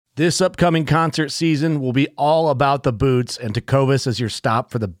This upcoming concert season will be all about the boots, and Tecovas is your stop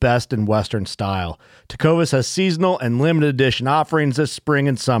for the best in Western style. Tecovas has seasonal and limited edition offerings this spring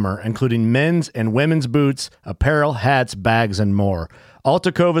and summer, including men's and women's boots, apparel, hats, bags, and more. All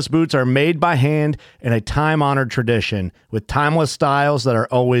Tecovas boots are made by hand in a time-honored tradition with timeless styles that are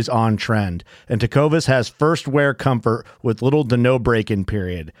always on trend. And Tecovas has first wear comfort with little to no break-in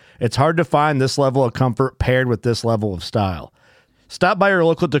period. It's hard to find this level of comfort paired with this level of style. Stop by your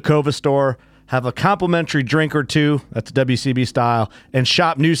local Tecovas store, have a complimentary drink or two, that's WCB style, and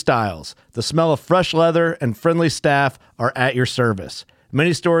shop new styles. The smell of fresh leather and friendly staff are at your service.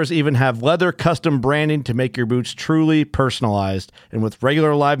 Many stores even have leather custom branding to make your boots truly personalized. And with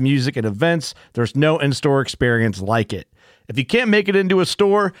regular live music and events, there's no in-store experience like it. If you can't make it into a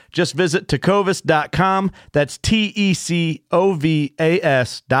store, just visit tecovas.com. That's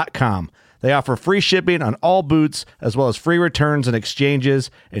TECOVAS.com. They offer free shipping on all boots, as well as free returns and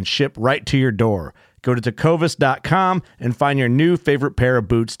exchanges, and ship right to your door. Go to tecovas.com and find your new favorite pair of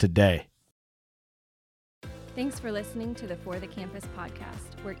boots today. Thanks for listening to the For the Campus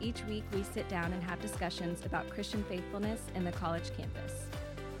podcast, where each week we sit down and have discussions about Christian faithfulness in the college campus.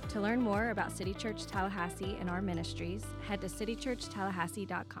 To learn more about City Church Tallahassee and our ministries, head to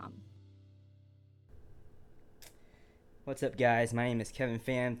citychurchtallahassee.com. What's up, guys? My name is Kevin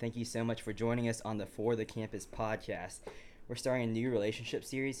Pham. Thank you so much for joining us on the For the Campus podcast. We're starting a new relationship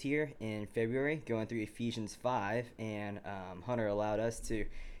series here in February, going through Ephesians 5, and Hunter allowed us to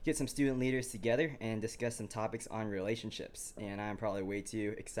get some student leaders together and discuss some topics on relationships. And I'm probably way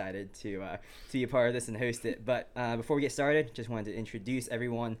too excited to be a part of this and host it. But before we get started, just wanted to introduce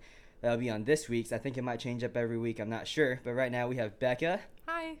everyone that'll be on this week's. I think it might change up every week. I'm not sure. But right now we have Becca.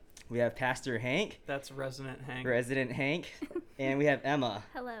 Hi. We have Pastor Hank. That's Resident Hank. Resident Hank. And we have Emma.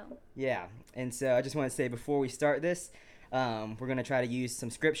 Hello. Yeah. And so I just want to say before we start this, we're going to try to use some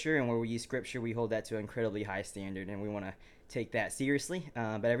scripture. And where we use scripture, we hold that to an incredibly high standard. And we want to take that seriously.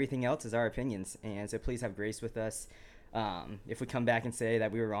 But everything else is our opinions. And so please have grace with us. If we come back and say that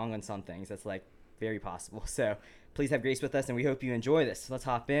we were wrong on some things, that's like very possible. So please have grace with us. And we hope you enjoy this. Let's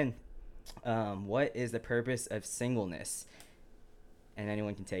hop in. What is the purpose of singleness? And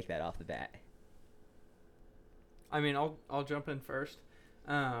anyone can take that off the bat. I mean, I'll jump in first.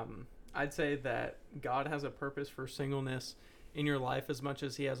 I'd say that God has a purpose for singleness in your life as much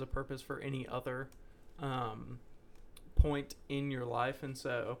as he has a purpose for any other point in your life. And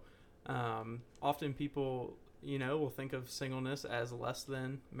so often people, will think of singleness as less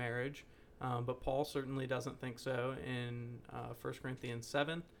than marriage. But Paul certainly doesn't think so in 1 Corinthians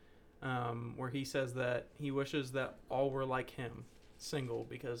 7, where he says that he wishes that all were like him, single,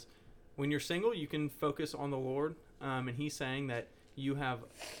 because when you're single you can focus on the Lord, and he's saying that you have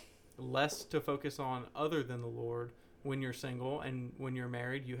less to focus on other than the Lord when you're single, and when you're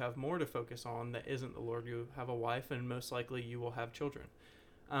married you have more to focus on that isn't the Lord. You have a wife, and most likely you will have children,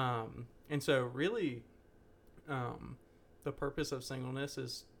 and so really the purpose of singleness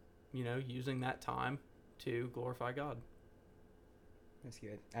is using that time to glorify God. That's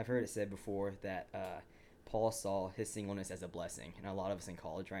good. I've heard it said before that Paul saw his singleness as a blessing, and a lot of us in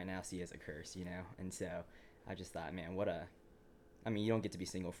college right now see it as a curse, and so I just thought, man, you don't get to be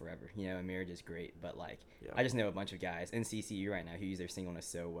single forever, and marriage is great, but yeah. I just know a bunch of guys in CCU right now who use their singleness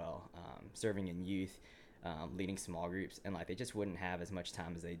so well, serving in youth, leading small groups, and they just wouldn't have as much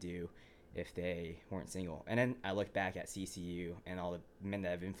time as they do if they weren't single. And then I look back at CCU and all the men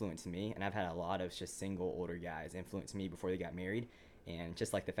that have influenced me, and I've had a lot of just single older guys influence me before they got married, and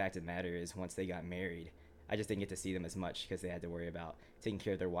just the fact of the matter is once they got married, I just didn't get to see them as much because they had to worry about taking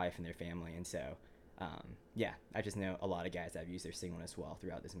care of their wife and their family. And so, I just know a lot of guys that have used their singleness well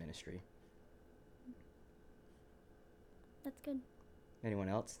throughout this ministry. That's good. Anyone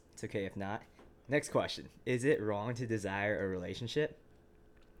else? It's okay if not. Next question. Is it wrong to desire a relationship?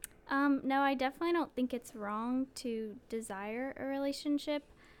 No, I definitely don't think it's wrong to desire a relationship.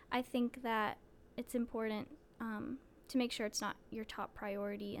 I think that it's important to make sure it's not your top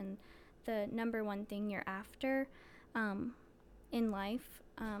priority and the number one thing you're after in life.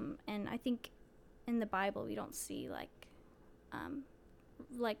 And I think in the Bible we don't see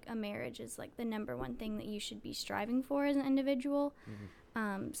a marriage is the number one thing that you should be striving for as an individual.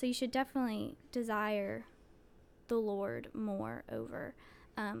 Mm-hmm. So you should definitely desire the Lord more over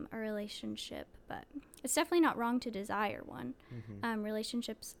a relationship, but it's definitely not wrong to desire one. Mm-hmm.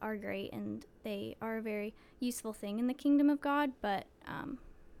 Relationships are great and they are a very useful thing in the kingdom of God, but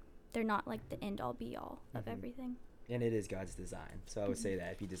they're not the end all be all of mm-hmm. everything. And it is God's design. So I would say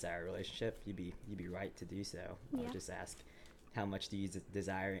that if you desire a relationship, you'd be right to do so. Yeah. I would just ask, how much do you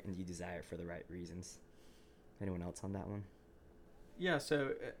desire it, and do you desire it for the right reasons? Anyone else on that one? Yeah, so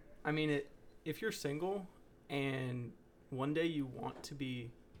I mean, if you're single and one day you want to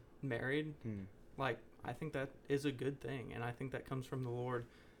be married, like, I think that is a good thing, and I think that comes from the Lord,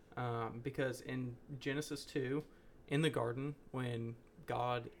 because in Genesis 2, in the garden, when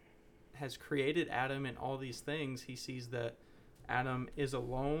God has created Adam and all these things, he sees that Adam is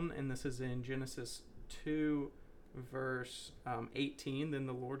alone, and this is in Genesis 2, verse 18. Then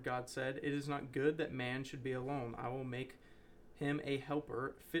the Lord God said, "It is not good that man should be alone. I will make him a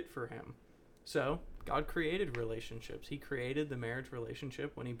helper fit for him." So God created relationships. He created the marriage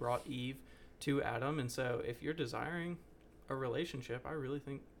relationship when he brought Eve to Adam. And so if you're desiring a relationship, I really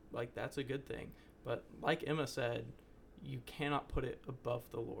think like that's a good thing. But like Emma said, you cannot put it above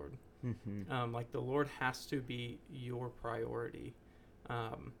the Lord. Like the Lord has to be your priority.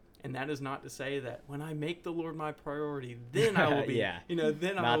 And that is not to say that when I make the Lord my priority, then I will be,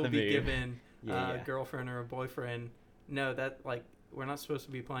 then I will be given a girlfriend or a boyfriend. No, that like, we're not supposed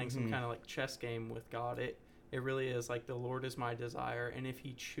to be playing some kind of like chess game with God. It really is like the Lord is my desire. And if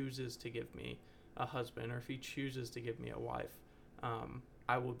he chooses to give me a husband, or if he chooses to give me a wife,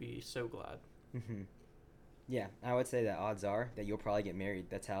 I will be so glad. Yeah, I would say that odds are that you'll probably get married.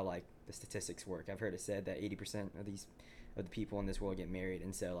 That's how like the statistics work. I've heard it said that 80% of the people in this world get married.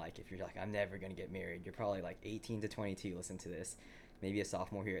 And so like if you're like, I'm never going to get married, you're probably like 18 to 22, listen to this, maybe a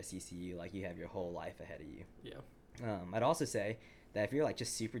sophomore here at CCU, like you have your whole life ahead of you. Yeah. I'd also say that if you're like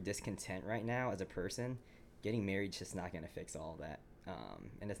just super discontent right now as a person, getting married is just not going to fix all of that.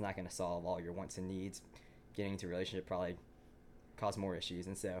 And it's not going to solve all your wants and needs. Getting into a relationship probably cause more issues.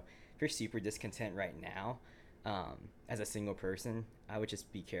 And so if you're super discontent right now, as a single person, I would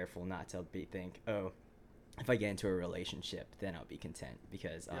just be careful not to think, oh, if I get into a relationship, then I'll be content,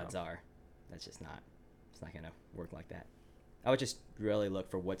 because odds are that's just not, it's not going to work like that. I would just really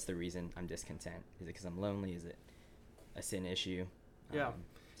look for what's the reason I'm discontent. Is it because I'm lonely? Is it a sin issue? Yeah.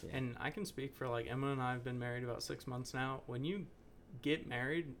 And I can speak for like Emma and I have been married about 6 months now. When you get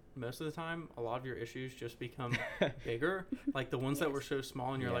married, most of the time, a lot of your issues just become bigger. Like the ones that were so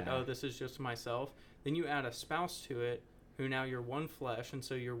small and you're like, oh, this is just myself. Then you add a spouse to it, who now you're one flesh, and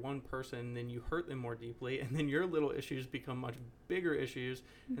so you're one person, then you hurt them more deeply, and then your little issues become much bigger issues.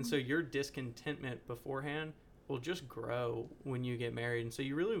 And so your discontentment beforehand will just grow when you get married. And so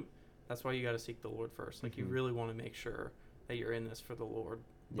you really, that's why you got to seek the Lord first. Like you really want to make sure that you're in this for the Lord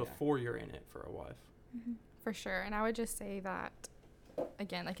before you're in it for a wife. For sure. And I would just say that,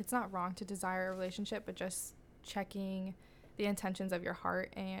 again, like it's not wrong to desire a relationship, but just checking the intentions of your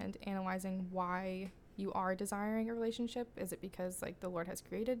heart and analyzing why you are desiring a relationship. Is it because like the Lord has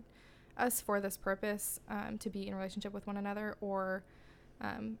created us for this purpose, to be in relationship with one another, or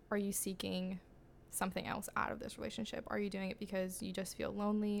are you seeking something else out of this relationship? Are you doing it because you just feel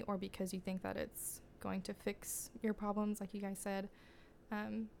lonely, or because you think that it's going to fix your problems, like you guys said,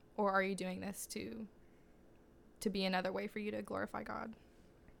 or are you doing this to be another way for you to glorify God?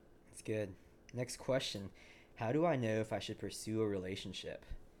 That's good. Next question. How do I know if I should pursue a relationship?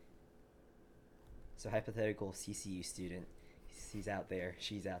 So hypothetical CCU student, he's out there,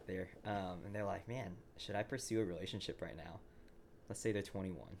 she's out there, and they're like, man, should I pursue a relationship right now? Let's say they're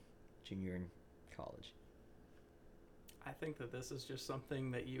 21, junior in college. I think that this is just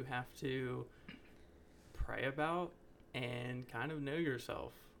something that you have to pray about and kind of know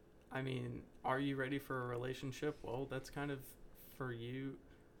yourself. I mean, are you ready for a relationship? Well, that's kind of for you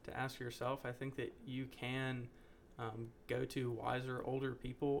to ask yourself. I think that you can go to wiser, older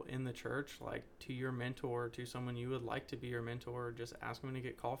people in the church, like to your mentor, to someone you would like to be your mentor. Just ask them to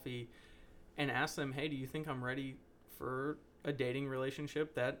get coffee and ask them, hey, do you think I'm ready for a dating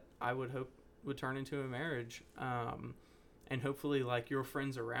relationship that I would hope would turn into a marriage? And hopefully like your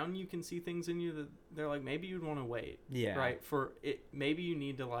friends around you can see things in you that they're like, maybe you'd want to wait. Yeah. Right. For it, maybe you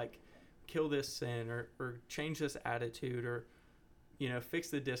need to like kill this sin or change this attitude, or, fix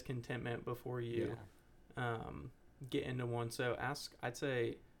the discontentment before you get into one. So I'd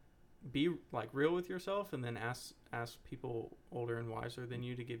say be like real with yourself, and then ask people older and wiser than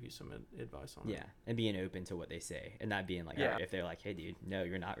you to give you some advice on it. Yeah, and being open to what they say, and not being like, all right, if they're like, hey dude, no,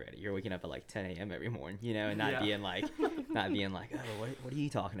 you're not ready, you're waking up at like 10 a.m. every morning, and not being like oh, what are you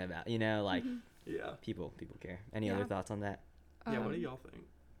talking about, like people care. Any other thoughts on that? What do y'all think?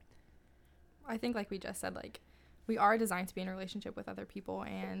 I think like we just said, like we are designed to be in a relationship with other people,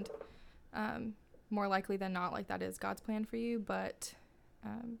 and more likely than not, like that is God's plan for you. But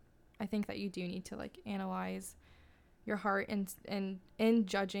I think that you do need to like analyze your heart, and in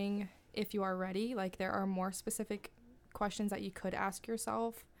judging if you are ready, like there are more specific questions that you could ask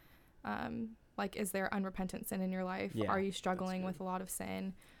yourself. Like, is there unrepentant sin in your life? Are you struggling with a lot of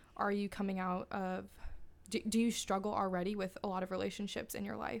sin? Are you coming out of do you struggle already with a lot of relationships in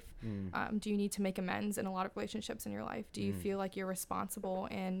your life? Do you need to make amends in a lot of relationships in your life? Do you feel like you're responsible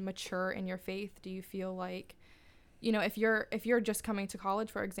and mature in your faith? Do you feel like, you know, if you're just coming to college,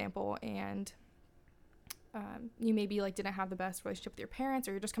 for example, and you maybe like didn't have the best relationship with your parents,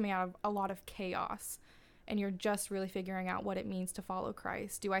 or you're just coming out of a lot of chaos and you're just really figuring out what it means to follow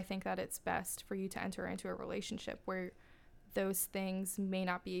Christ, do I think that it's best for you to enter into a relationship where those things may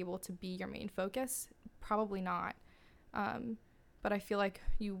not be able to be your main focus? Probably not. But I feel like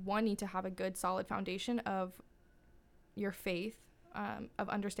you, one, need to have a good solid foundation of your faith, of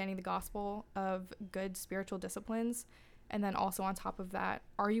understanding the gospel, of good spiritual disciplines. And then also on top of that,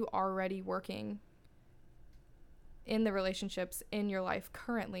 are you already working in the relationships in your life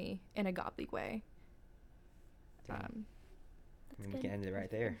currently in a godly way? We can end it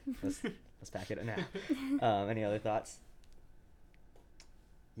right there. Let's pack it up now. Any other thoughts?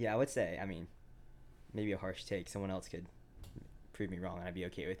 Yeah, I would say, I mean, maybe a harsh take. Someone else could prove me wrong and I'd be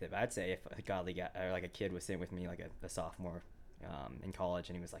okay with it. But I'd say if a godly guy, or like a kid was sitting with me, like a sophomore in college,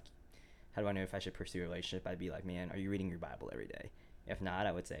 and he was like, how do I know if I should pursue a relationship? I'd be like, man, are you reading your Bible every day? If not,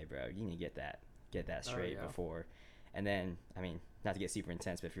 I would say, bro, you need to get that straight before. And then, I mean, not to get super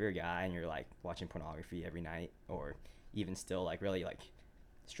intense, but if you're a guy and you're like watching pornography every night, or even still like really like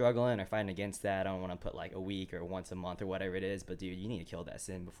struggling or fighting against that, I don't want to put like a week or once a month or whatever it is, but dude, you need to kill that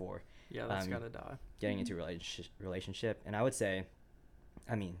sin before that's gotta die. Getting into a relationship. And I would say,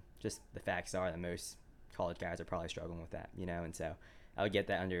 I mean, just the facts are that most college guys are probably struggling with that, you know. And so I would get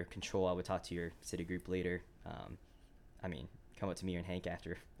that under control. I would talk to your city group leader. I mean, come up to me and Hank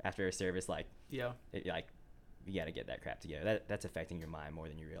after a service, like, like, you got to get that crap together. That's affecting your mind more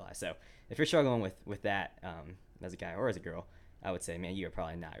than you realize. So if you're struggling with that as a guy or as a girl, I would say, man, you are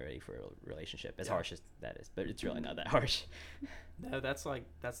probably not ready for a relationship, as harsh as that is. But it's really not that harsh. No, that's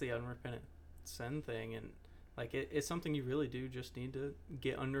the unrepentant sin thing. And like it's something you really do just need to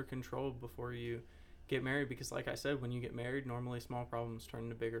get under control before you get married. Because like I said, when you get married, normally small problems turn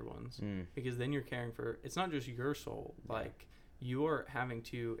into bigger ones. Because then you're caring for, it's not just your soul. Like, you're having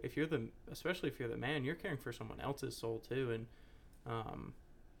to, especially if you're the man, you're caring for someone else's soul too. And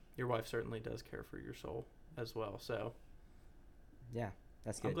your wife certainly does care for your soul as well. So yeah,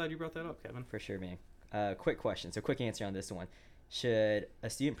 that's good. I'm glad you brought that up, Kevin. For sure, man. Quick question. So quick answer on this one. Should a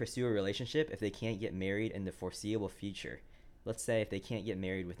student pursue a relationship if they can't get married in the foreseeable future? Let's say if they can't get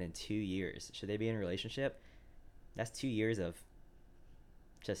married within 2 years, should they be in a relationship? That's 2 years of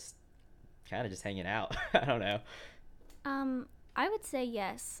just kind of just hanging out. I don't know. I would say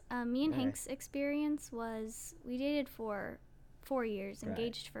yes. Me and Hank's experience was we dated for 4 years,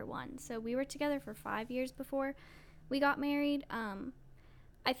 engaged for 1. So we were together for 5 years before we got married.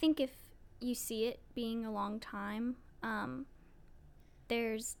 I think if you see it being a long time,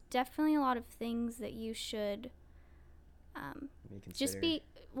 there's definitely a lot of things that you should just be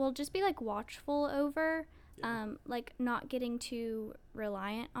like watchful over. Like not getting too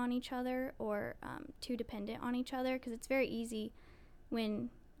reliant on each other or too dependent on each other, because it's very easy when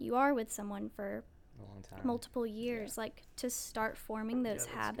you are with someone for a long time, multiple years, like to start forming those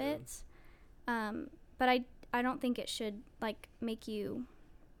habits. But I don't think it should like make you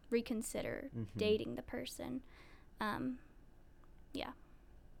reconsider dating the person.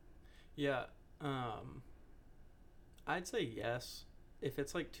 I'd say yes. If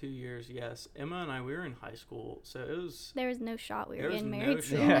it's like 2 years, yes. Emma and I, we were in high school, so there was no shot we were getting no married.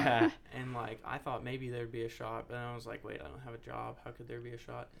 Shot. Yeah. And like I thought maybe there'd be a shot, but I was like, wait, I don't have a job. How could there be a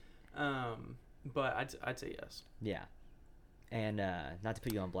shot? But I'd say yes. Yeah. And not to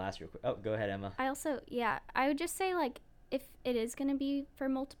put you on blast real quick. Oh, go ahead, Emma. I would just say, like, if it is going to be for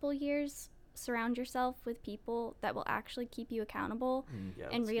multiple years, surround yourself with people that will actually keep you accountable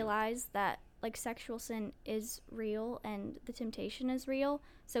and realize that, like, sexual sin is real and the temptation is real.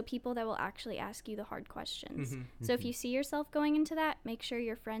 So people that will actually ask you the hard questions. So if you see yourself going into that, make sure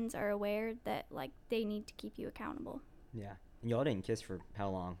your friends are aware that, like, they need to keep you accountable. Yeah. And y'all didn't kiss for how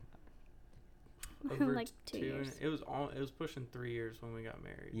long? Over like 2 years. It was pushing 3 years when we got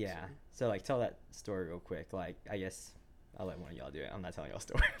married. Yeah. So like, tell that story real quick. Like, I guess I'll let one of y'all do it. I'm not telling y'all a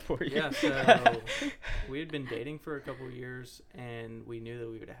story for you. Yeah. So we had been dating for a couple of years, and we knew that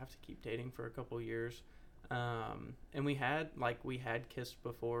we would have to keep dating for a couple of years. And we had kissed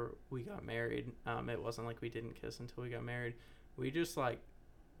before we got married. It wasn't like we didn't kiss until we got married. We just like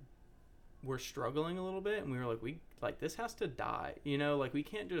were struggling a little bit, and we were like, this has to die. You know, like we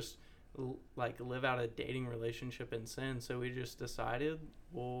can't just like live out a dating relationship in sin. So we just decided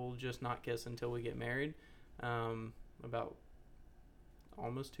we'll just not kiss until we get married. About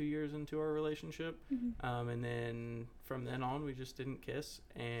almost 2 years into our relationship. Mm-hmm. And then from then on, we just didn't kiss.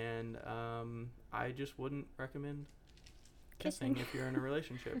 And I just wouldn't recommend kissing if you're in a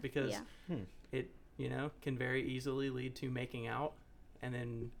relationship because Yeah. it, can very easily lead to making out and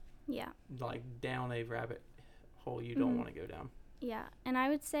then Yeah. like down a rabbit hole you don't Mhm. want to go down. Yeah. And I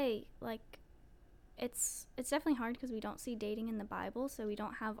would say, like, it's definitely hard because we don't see dating in the Bible, so we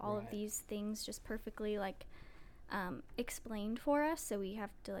don't have all of Right. these things just perfectly, like, explained for us. So we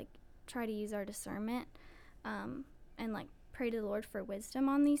have to, like, try to use our discernment and, like, pray to the Lord for wisdom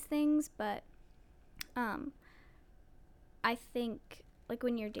on these things. But I think, like,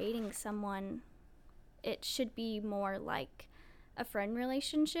 when you're dating someone, it should be more like a friend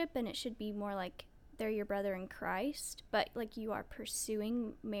relationship, and it should be more like they're your brother in Christ, but, like, you are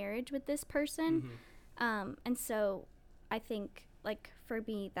pursuing marriage with this person. And so I think, like, for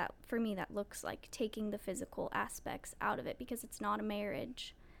me that looks like taking the physical aspects out of it, because it's not a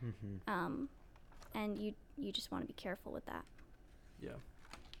marriage. Mm-hmm. And you just want to be careful with that. Yeah.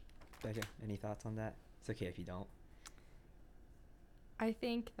 Becca, any thoughts on that? It's okay if you don't. I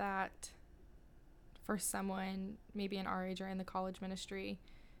think that for someone maybe in our age or in the college ministry,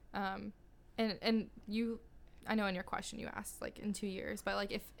 and you, I know in your question you asked like in 2 years, but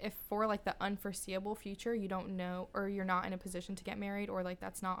like if for like the unforeseeable future you don't know, or you're not in a position to get married, or like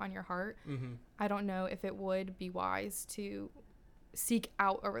that's not on your heart, I don't know if it would be wise to seek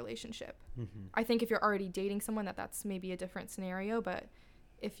out a relationship. Mm-hmm. I think if you're already dating someone, that's maybe a different scenario, but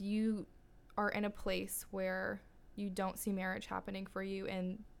if you are in a place where you don't see marriage happening for you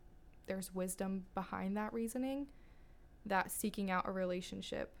and there's wisdom behind that reasoning, that seeking out a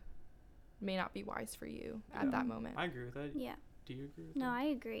relationship may not be wise for you at that moment. I agree with that. Yeah. Do you agree with No, that? I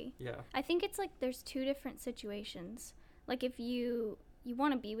agree. Yeah. I think it's like there's two different situations. Like, if you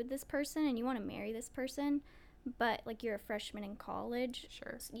want to be with this person and you want to marry this person, but like you're a freshman in college,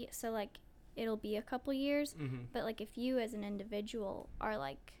 Sure. so like it'll be a couple years. Mm-hmm. But like if you as an individual are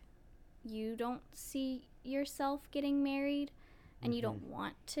like, you don't see yourself getting married and you don't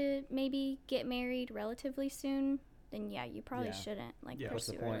want to maybe get married relatively soon, then yeah, you probably Yeah. shouldn't like Yeah. What's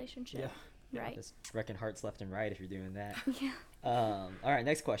the pursue a point? relationship. Yeah. Right. Just wrecking hearts left and right if you're doing that. Yeah. All right,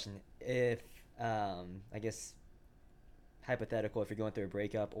 next question. If I guess hypothetical, if you're going through a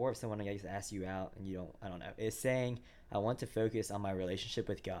breakup, or if someone, I guess, asks you out and I don't know, is saying I want to focus on my relationship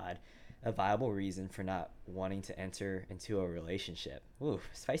with God a viable reason for not wanting to enter into a relationship? Ooh,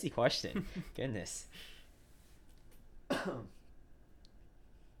 spicy question. Goodness. I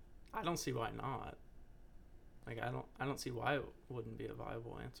don't see why not. Like I don't see why it wouldn't be a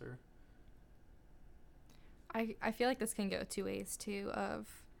viable answer. I feel like this can go two ways too. Of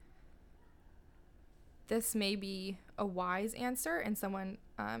this may be a wise answer and someone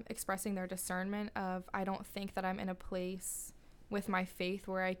expressing their discernment of, I don't think that I'm in a place with my faith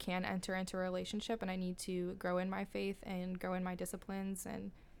where I can enter into a relationship, and I need to grow in my faith and grow in my disciplines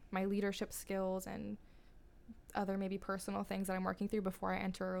and my leadership skills and other maybe personal things that I'm working through before I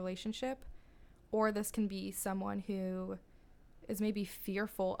enter a relationship. Or this can be someone who is maybe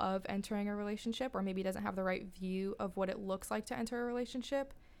fearful of entering a relationship, or maybe doesn't have the right view of what it looks like to enter a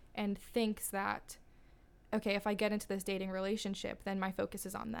relationship, and thinks that, okay, if I get into this dating relationship, then my focus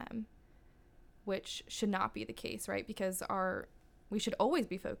is on them, which should not be the case, right? Because we should always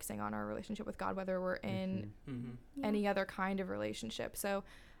be focusing on our relationship with God, whether we're in Mm-hmm. any other kind of relationship. So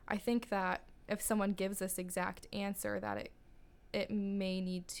I think that if someone gives this exact answer, that it may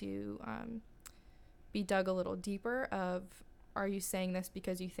need to be dug a little deeper of, are you saying this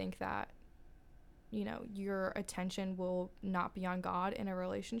because you think that, your attention will not be on God in a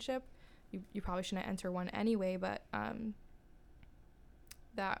relationship? You probably shouldn't enter one anyway, but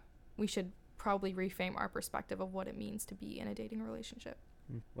that we should probably reframe our perspective of what it means to be in a dating relationship.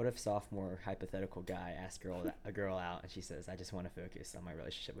 What if sophomore hypothetical guy asks a girl out and she says, I just want to focus on my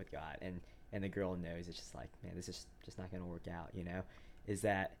relationship with God, and the girl knows it's just like, man, this is just not going to work out, Is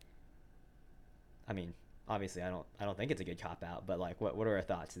that, I mean, obviously I don't think it's a good cop out, but like what are our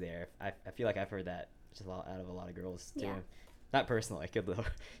thoughts there? I feel like I've heard that just out of a lot of girls too. Yeah. Not personally, good little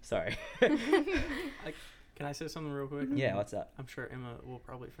sorry. Can I say something real quick? Yeah, what's up? I'm sure Emma will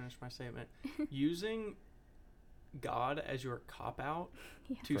probably finish my statement. Using God as your cop out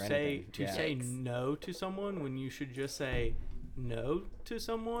to For say anything, yeah. say no to someone when you should just say no to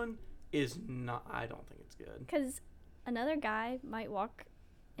someone is not. I don't think it's good. Because another guy might walk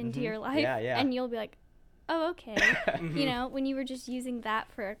into Mhm. your life, Yeah, yeah. and you'll be like, oh, okay. Mhm. When you were just using that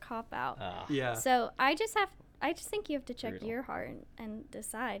for a cop out. Yeah. So I just think you have to check Brutal. your heart and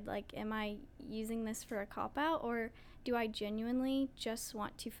decide, like, am I using this for a cop out, or do I genuinely just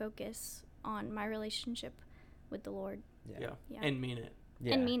want to focus on my relationship with the Lord? Yeah. Yeah. And mean it.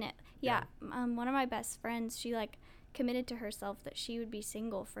 and mean it. Yeah. One of my best friends, she like committed to herself that she would be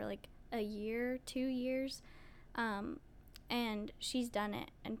single for like a year, 2 years, and she's done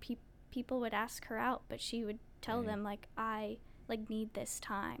it. And people would ask her out, but she would tell them like, I like need this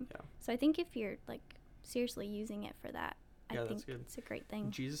time. Yeah. So I think if you're like seriously using it for that, I think it's a great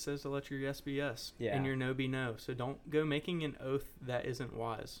thing. Jesus says to let your yes be yes Yeah. and your no be no. So don't go making an oath that isn't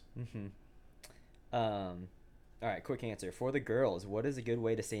wise. All right, quick answer. For the girls, what is a good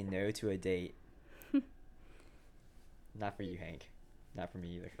way to say no to a date? Not for you, Hank. Not for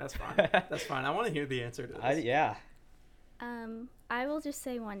me either. That's fine. That's fine. I want to hear the answer to this. Yeah. I will just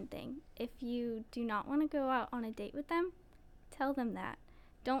say one thing. If you do not want to go out on a date with them, tell them that.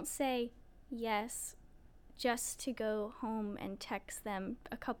 Don't say yes just to go home and text them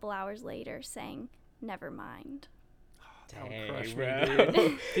a couple hours later saying, never mind. That would Dang, crush bro. me,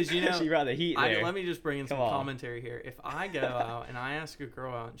 dude. Because, you know, She brought the heat there. let me just bring in some Come on. commentary here. If I go out and I ask a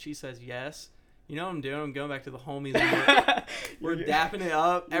girl out and she says yes, you know what I'm doing? I'm going back to the homies. And we're dapping it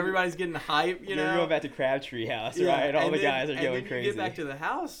up. Everybody's getting hype, you know? You're going back to Crabtree House, Yeah, right? All and the then- guys are and going then crazy. You get back to the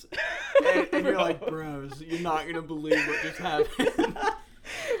house, and you're like, bros, you're not going to believe what just happened.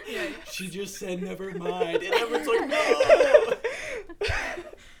 She just said never mind. And everyone's like, no.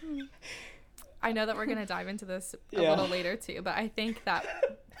 I know that we're going to dive into this a Yeah. little later too, but I think that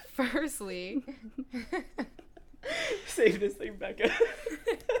firstly, Save this thing, Becca.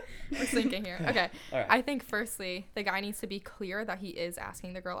 we're sinking here. Okay. All right. I think firstly, the guy needs to be clear that he is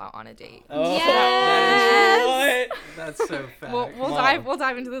asking the girl out on a date. Oh, Yes! what? That's so fast. We'll Come we'll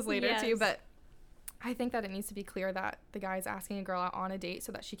dive into this later too, Yes. but I think that it needs to be clear that the guy is asking a girl out on a date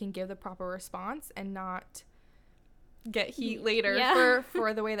so that she can give the proper response and not get heat later Yeah.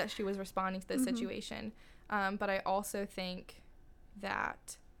 for the way that she was responding to this situation. But I also think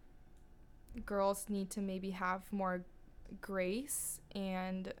that girls need to maybe have more grace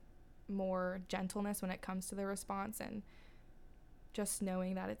and more gentleness when it comes to their response, and just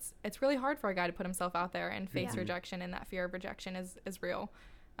knowing that it's really hard for a guy to put himself out there and face Yeah. rejection, and that fear of rejection is real.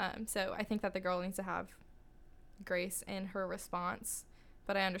 So I think that the girl needs to have grace in her response,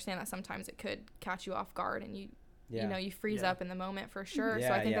 but I understand that sometimes it could catch you off guard and you know, you freeze Yeah. up in the moment for sure. So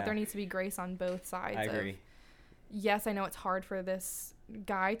Yeah, I think yeah. that there needs to be grace on both sides. I agree. Yes, I know it's hard for this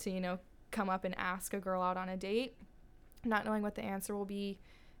guy to, you know, come up and ask a girl out on a date, not knowing what the answer will be.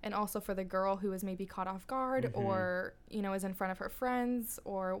 And also for the girl who is maybe caught off guard or, you know, is in front of her friends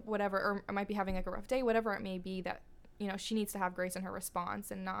or whatever, or might be having like a rough day, whatever it may be, that, you know, she needs to have grace in her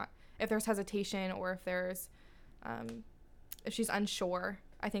response, and not, if there's hesitation or if there's, if she's unsure,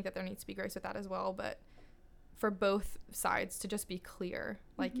 I think that there needs to be grace with that as well. But for both sides to just be clear,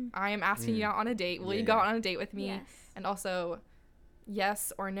 like, I am asking you out on a date. Will you go out on a date with me? Yes. And also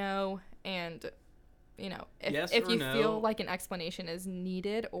yes or no. And, you know, Yes if or you no. feel like an explanation is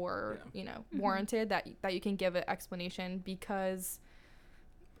needed or, Yeah. you know, warranted, that you can give an explanation, because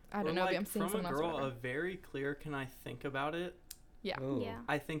I don't know, like, I'm seeing from a someone else. or girl, a whatever. very clear, can I think about it? Yeah. Ooh. Yeah.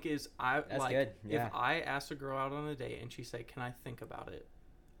 I think is That's like, good, yeah. if I asked a girl out on a date and she said, can I think about it?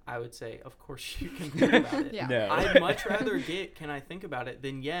 I would say, of course you can think about it. Yeah. No. I'd much rather get, can I think about it,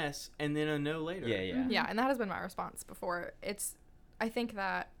 than yes, and then a no later. Yeah, yeah. Yeah, and that has been my response before. I think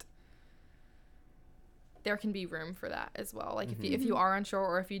that there can be room for that as well. Like, if you are unsure,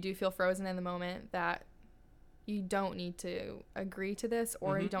 or if you do feel frozen in the moment, that you don't need to agree to this,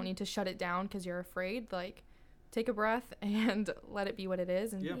 or you don't need to shut it down because you're afraid. Like, take a breath and let it be what it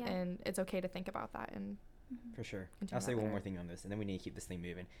is, and Yeah. Yeah. and it's okay to think about that. And For sure. And turn I'll say that one better. more thing on this, and then we need to keep this thing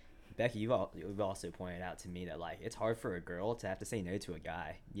moving. Becky, you've also pointed out to me that, like, it's hard for a girl to have to say no to a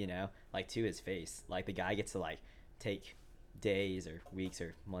guy, you know, like, to his face. Like, the guy gets to, like, take days or weeks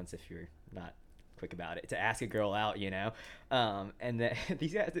or months, if you're not quick about it, to ask a girl out, you know. And then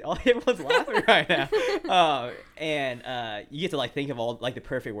these guys, everyone's laughing right now. And you get to, like, think of all, like, the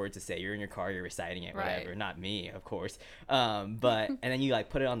perfect words to say. You're in your car, you're reciting it, Right. whatever. Not me, of course. But and then you, like,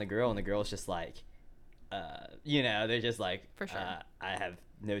 put it on the girl, and the girl's just like, you know, they're just like, For sure. I have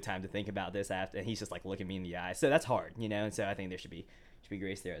no time to think about this after, and he's just like looking me in the eye. So that's hard, you know. And so I think there should be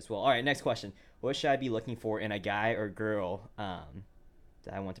grace there as well. All right, next question: what should I be looking for in a guy or girl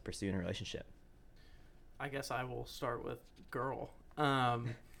that I want to pursue in a relationship? I guess I will start with girl.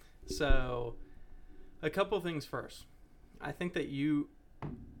 So a couple things first. I think that you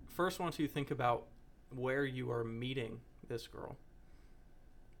first want to think about where you are meeting this girl,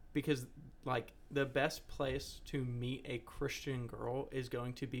 because, like, the best place to meet a Christian girl is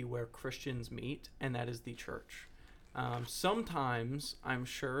going to be where Christians meet, and that is the church. Sometimes I'm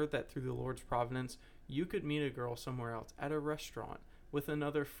sure that through the Lord's providence, you could meet a girl somewhere else, at a restaurant, with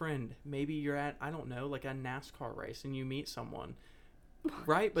another friend. Maybe you're at, I don't know, like a NASCAR race, and you meet someone.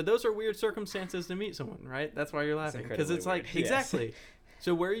 Right, but those are weird circumstances to meet someone, right? That's why you're laughing, because it's incredibly like weird, yes. exactly.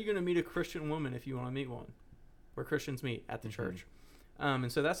 So where are you going to meet a Christian woman if you want to meet one? Where Christians meet at the church,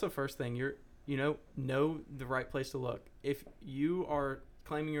 and so that's the first thing. Know the right place to look. If you are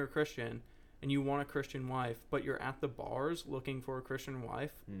claiming you're a Christian and you want a Christian wife, but you're at the bars looking for a Christian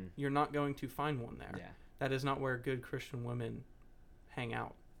wife, you're not going to find one there. Yeah. That is not where good Christian women hang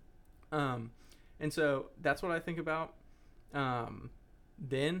out. And so that's what I think about.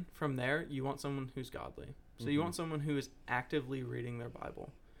 Then from there, you want someone who's godly. So you want someone who is actively reading their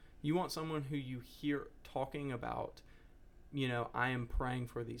Bible. You want someone who you hear talking about, I am praying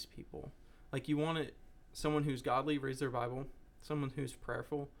for these people. Like you want someone who's godly, reads their Bible, someone who's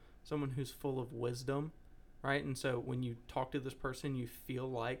prayerful, someone who's full of wisdom, right? And so when you talk to this person, you feel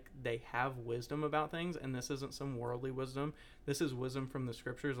like they have wisdom about things, and this isn't some worldly wisdom. This is wisdom from the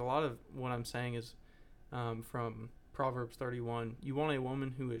scriptures. A lot of what I'm saying is from Proverbs 31. You want a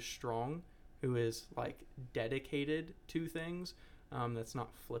woman who is strong, who is like dedicated to things, that's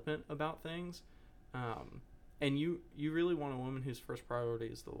not flippant about things. And you really want a woman whose first priority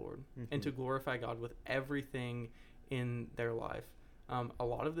is the Lord and to glorify God with everything in their life. A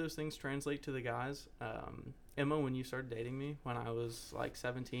lot of those things translate to the guys. Emma, when you started dating me when I was like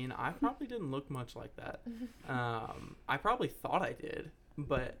 17, I probably didn't look much like that. I probably thought I did,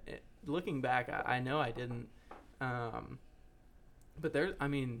 but looking back, I know I didn't. But there's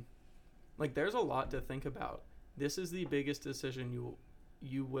a lot to think about. This is the biggest decision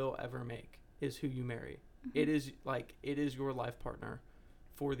you will ever make, is who you marry. It is your life partner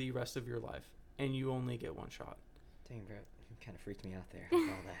for the rest of your life, and you only get one shot. Dang, bro, you kind of freaked me out there. All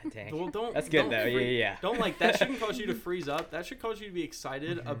that, dang. Well, That's good though. Yeah. Don't that shouldn't cause you to freeze up. That should cause you to be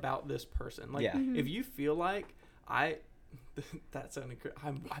excited about this person. Like if you feel like that sounded good.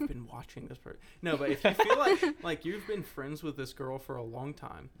 I've been watching this person. No, but if you feel like you've been friends with this girl for a long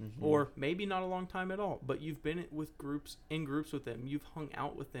time, or maybe not a long time at all, but you've been in groups with them, you've hung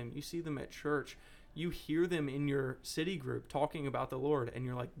out with them, you see them at church, you hear them in your city group talking about the Lord, and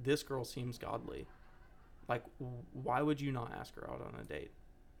you're like, this girl seems godly. Like, why would you not ask her out on a date?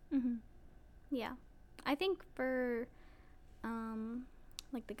 Yeah. I think for,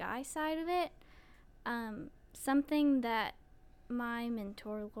 like the guy side of it, something that my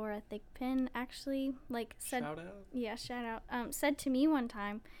mentor, Laura Thigpen, actually, said... Shout out? Yeah, shout out. Said to me one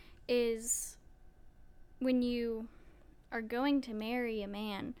time is when you are going to marry a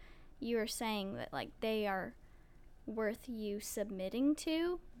man, you are saying that, they are worth you submitting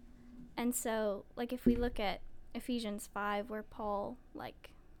to. And so, if we look at Ephesians 5, where Paul,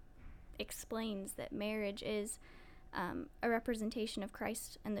 explains that marriage is a representation of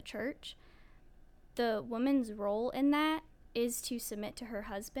Christ and the church, the woman's role in that is to submit to her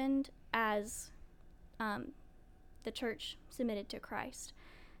husband as the church submitted to Christ.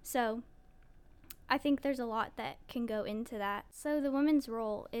 So I think there's a lot that can go into that. So the woman's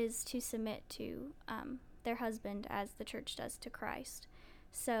role is to submit to their husband as the church does to Christ.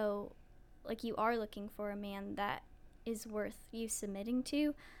 So you are looking for a man that is worth you submitting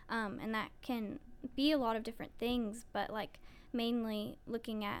to, and that can be a lot of different things, but mainly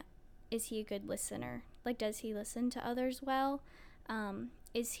looking at, is he a good listener? Does he listen to others well?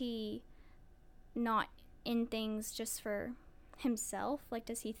 Is he not in things just for himself?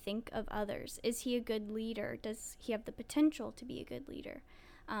 Does he think of others? Is he a good leader? Does he have the potential to be a good leader?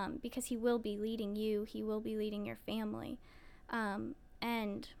 Because he will be leading you. He will be leading your family.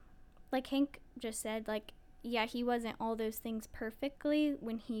 And like Hank just said, yeah, he wasn't all those things perfectly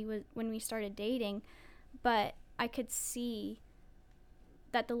when we started dating, but I could see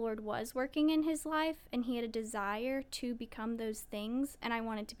that the Lord was working in his life, and he had a desire to become those things, and I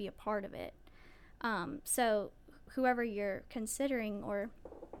wanted to be a part of it. So whoever you're considering or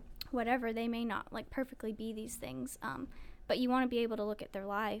whatever, they may not perfectly be these things, but you want to be able to look at their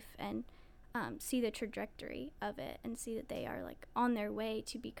life and see the trajectory of it and see that they are on their way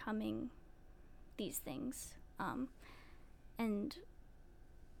to becoming these things. And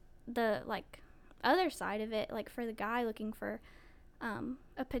the other side of it, for the guy looking for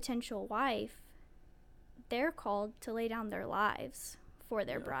a potential wife, they're called to lay down their lives for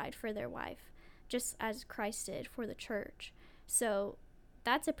their bride, for their wife, just as Christ did for the church. So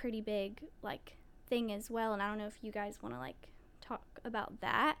that's a pretty big thing as well. And I don't know if you guys want to talk about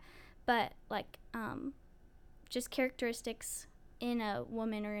that, but just characteristics in a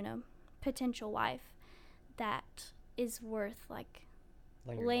woman or in a potential wife that is worth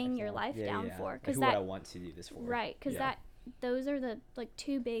laying your life down for, because what I want to do this for, right? Because those are the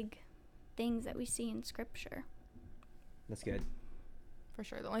two big things that we see in Scripture. That's good. For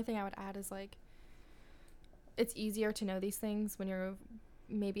sure. The only thing I would add is it's easier to know these things when you're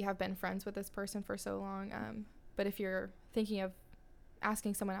maybe have been friends with this person for so long. But if you're thinking of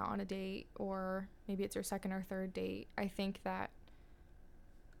asking someone out on a date, or maybe it's your second or third date, I think that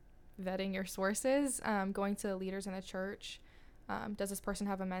vetting your sources, going to leaders in the church, does this person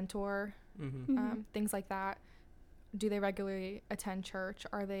have a mentor, things like that. Do they regularly attend church?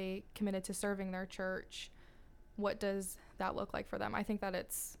 Are they committed to serving their church? What does that look like for them? I think that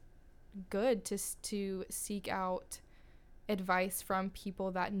it's good to seek out advice from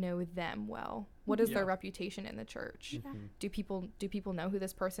people that know them well. What is their reputation in the church? Do people know who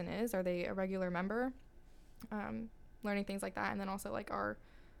this person is? Are they a regular member? Learning things like that. And then also like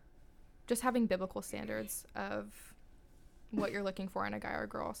just having biblical standards of what you're looking for in a guy or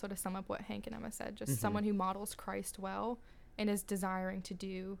girl. So to sum up what Hank and Emma said, just someone who models Christ well and is desiring to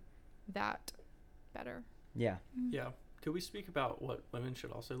do that better. Yeah. Yeah. Could we speak about what women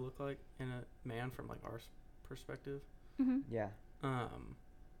should also look like in a man from like our perspective? Yeah.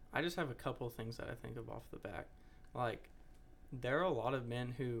 I just have a couple of things that I think of off the back. Like, there are a lot of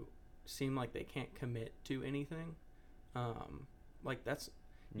men who seem like they can't commit to anything. Like that's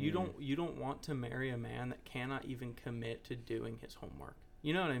you don't want to marry a man that cannot even commit to doing his homework.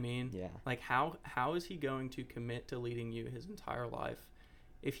 You know what I mean? Yeah. Like how is he going to commit to leading you his entire life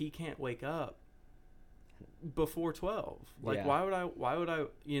if he can't wake up before 12? Like why would I,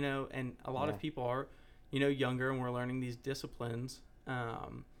 you know, and a lot of people are, you know, younger and we're learning these disciplines.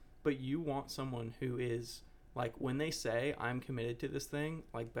 But you want someone who is like, when they say I'm committed to this thing,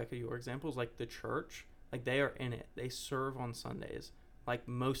 like Becca, your example is like the church, like they are in it. They serve on Sundays, like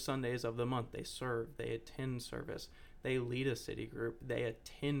most Sundays of the month they serve, they attend service, they lead a city group, they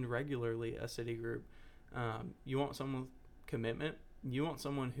attend regularly a city group. You want someone with commitment. You want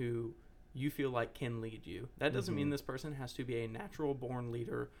someone who you feel like can lead you. That doesn't mean this person has to be a natural born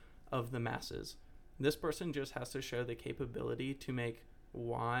leader of the masses. This person just has to show the capability to make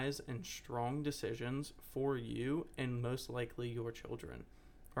wise and strong decisions for you and most likely your children,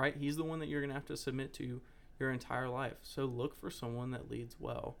 right? He's the one that you're going to have to submit to your entire life. So look for someone that leads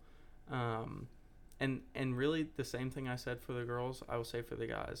well. And really the same thing I said for the girls, I will say for the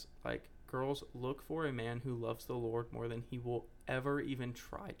guys. Like, girls, look for a man who loves the Lord more than he will ever even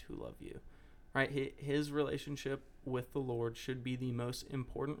try to love you, right? His relationship with the Lord should be the most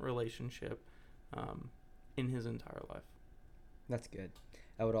important relationship in his entire life. That's good.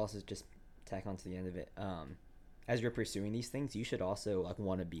 I would also just tack on to the end of it. As you're pursuing these things, you should also like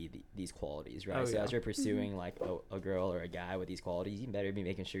want to be these qualities, right? So as you're pursuing like a girl or a guy with these qualities, you better be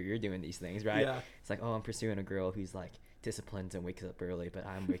making sure you're doing these things, right? Yeah. It's like, oh, I'm pursuing a girl who's like disciplined and wakes up early, but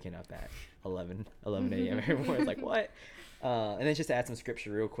I'm waking up at 11 a.m. every morning. It's like, what? And then just to add some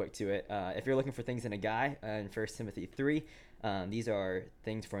scripture real quick to it, if you're looking for things in a guy, in 1 Timothy 3, these are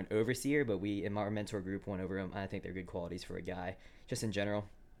things for an overseer, but we in our mentor group went over them. I think they're good qualities for a guy. Just in general,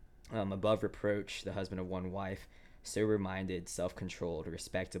 above reproach, the husband of one wife, sober-minded, self-controlled,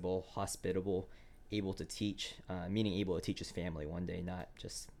 respectable, hospitable, able to teach, meaning able to teach his family one day, not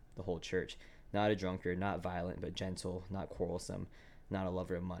just the whole church, not a drunkard, not violent, but gentle, not quarrelsome, not a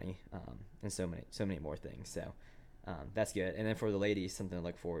lover of money, and so many more things. So that's good. And then for the ladies, something to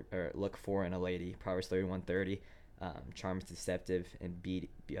look for in a lady, Proverbs 31:30, charm is deceptive and beauty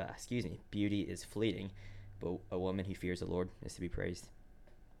is fleeting, but a woman who fears the Lord is to be praised.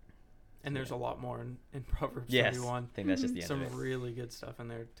 And there's a lot more in Proverbs 31. I think that's just the end Some of it. Really good stuff in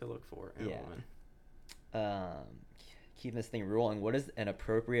there to look for in a woman. Keeping this thing rolling, what is an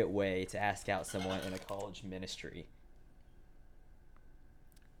appropriate way to ask out someone in a college ministry?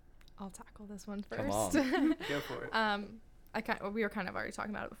 I'll tackle this one first. Come on. Go for it. We were kind of already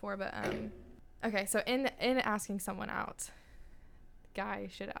talking about it before, but okay. So in asking someone out, the guy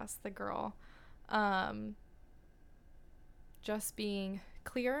should ask the girl, just being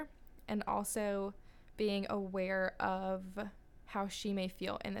clear and also being aware of how she may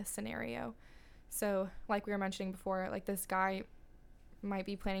feel in this scenario. So like we were mentioning before, like this guy might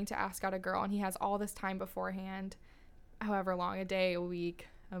be planning to ask out a girl and he has all this time beforehand, however long, a day, a week,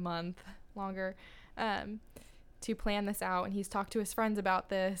 a month, longer, to plan this out. And he's talked to his friends about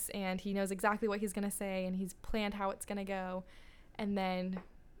this and he knows exactly what he's going to say and he's planned how it's going to go. And then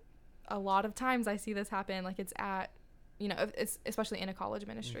a lot of times I see this happen, like it's at, you know, it's especially in a college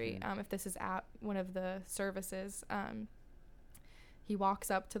ministry. If this is at one of the services, he walks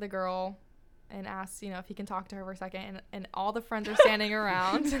up to the girl and asks, you know, if he can talk to her for a second, and all the friends are standing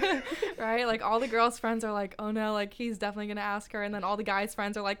around, right? Like all the girls' friends are like, oh no, like he's definitely gonna ask her, and then all the guys'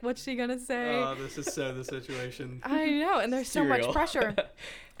 friends are like, what's she gonna say? Oh, this is so the situation. I know, and there's so much pressure.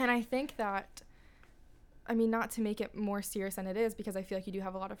 And I think that I mean, not to make it more serious than it is, because I feel like you do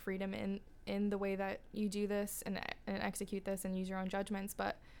have a lot of freedom in the way that you do this and execute this and use your own judgments,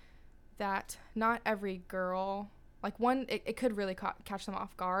 but that not every girl, like, one, it could really catch them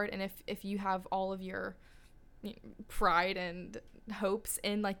off guard. And if you have all of your pride and hopes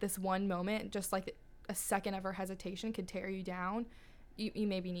in, like, this one moment, just like a second of her hesitation could tear you down. You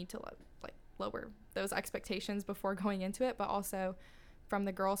maybe need to lower those expectations before going into it. But also, from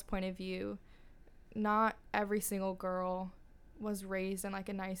the girl's point of view, not every single girl was raised in, like,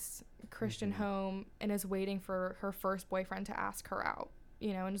 a nice Christian home and is waiting for her first boyfriend to ask her out,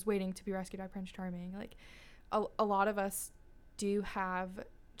 you know, and is waiting to be rescued by Prince Charming. Like, a lot of us do have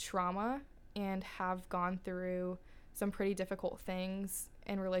trauma and have gone through some pretty difficult things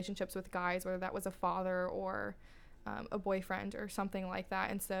in relationships with guys, whether that was a father or a boyfriend or something like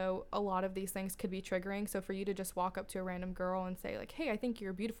that. And so a lot of these things could be triggering. So for you to just walk up to a random girl and say, like, hey, I think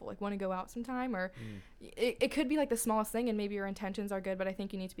you're beautiful, like, want to go out sometime? Or it could be like the smallest thing, and maybe your intentions are good, but I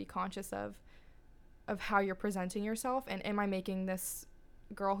think you need to be conscious of how you're presenting yourself. And am I making this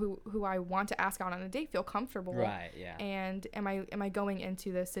girl who I want to ask out on a date feel comfortable? Right, yeah. And am I going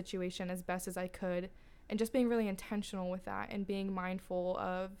into this situation as best as I could? And just being really intentional with that and being mindful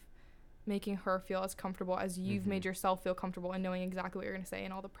of making her feel as comfortable as you've made yourself feel comfortable, and knowing exactly what you're going to say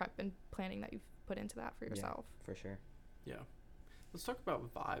and all the prep and planning that you've put into that for yourself. Yeah, for sure. Yeah. Let's talk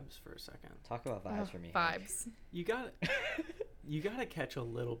about vibes for a second. Talk about vibes for me. Vibes. You got to catch a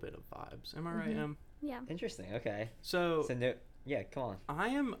little bit of vibes. Am I right, Em? Yeah. Interesting. Okay. So no, yeah, come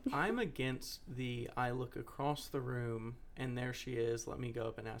on. I'm against the I look across the room and there she is, let me go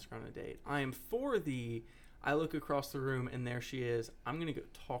up and ask her on a date. I am for the I look across the room and there she is, I'm going to go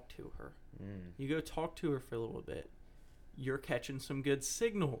talk to her. You go talk to her for a little bit. You're catching some good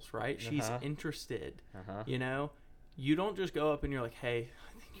signals, right? She's interested. You know? You don't just go up and you're like, hey,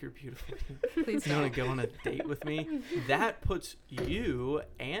 I think you're beautiful. Please you want to go on a date with me? That puts you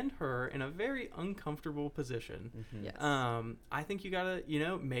and her in a very uncomfortable position. Yes. I think you gotta, you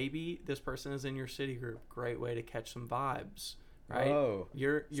know, maybe this person is in your city group. Great way to catch some vibes, right? Whoa.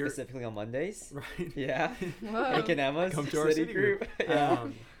 You're Specifically on Mondays? right. Yeah. Whoa. Hank and Emma's Come to our city group. Yeah.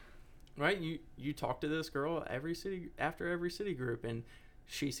 Right. You talk to this girl after every city group, and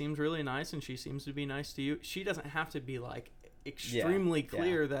she seems really nice, and she seems to be nice to you. She doesn't have to be like extremely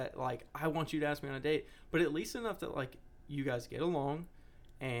clear that like I want you to ask me on a date, but at least enough that like you guys get along,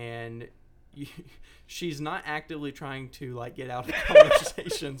 and she's not actively trying to like get out of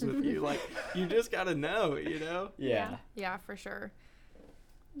conversations with you. Like you just gotta know, you know. Yeah. Yeah, for sure.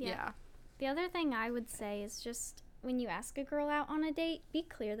 Yeah. The other thing I would say is just when you ask a girl out on a date, be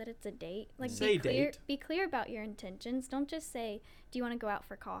clear that it's a date. Like Say be date. clear about your intentions. Don't just say, "Do you want to go out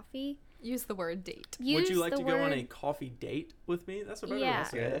for coffee?" Use the word date. Would you like the to go on word- a coffee date with me? That's a better Yeah. way to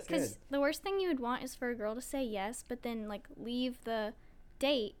say Yeah, it. that's good. Because the worst thing you would want is for a girl to say yes, but then like leave the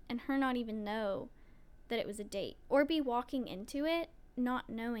date and her not even know that it was a date, or be walking into it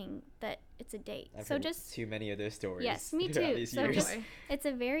not knowing that it's a date. I've So heard just too many of those stories. yes, me throughout too. these So years. just it's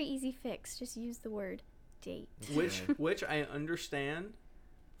a very easy fix. Just use the word date. Which I understand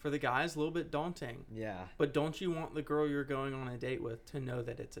for the guys a little bit daunting. Yeah. But don't you want the girl you're going on a date with to know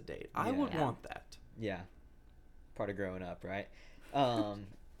that it's a date? I would Yeah. want that. Yeah. Part of growing up, right?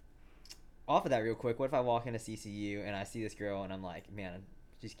 Off of that real quick, what if I walk into CCU and I see this girl and I'm like, man,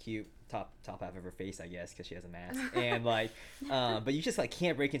 she's cute, top half of her face, I guess, because she has a mask, and like but you just like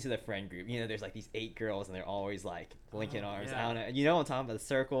can't break into the friend group, you know, there's like these 8 girls and they're always like linking arms. yeah. I don't know, you know what I'm talking about, the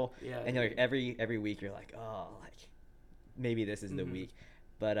circle. Yeah. And you're like every week you're like, oh, like maybe this is the week.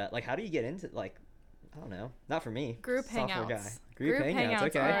 But like how do you get into, like, I don't know, not for me, Group sophomore hangouts. guy. Group hangouts,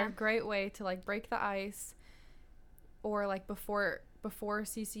 okay. are a great way to like break the ice, or like before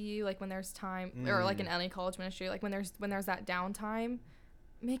CCU, like when there's time, or like in any college ministry, like when there's that downtime,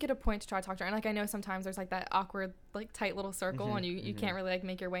 make it a point to try to talk to her. And like I know sometimes there's like that awkward like tight little circle and you can't really like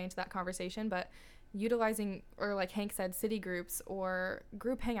make your way into that conversation, but utilizing, or like Hank said, city groups or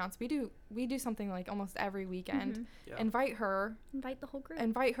group hangouts, we do something like almost every weekend. Yeah. Invite her Invite the whole group.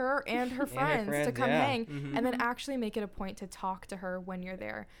 and her friends, to friends, come yeah. hang, and then actually make it a point to talk to her when you're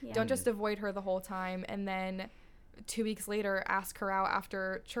there. Yeah. Don't just avoid her the whole time and then 2 weeks later ask her out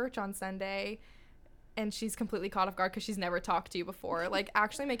after church on Sunday and she's completely caught off guard because she's never talked to you before. Like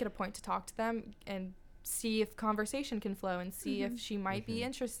actually make it a point to talk to them and see if conversation can flow and see if she might be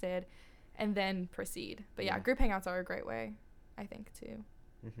interested, and then proceed. But yeah, group hangouts are a great way, I think, to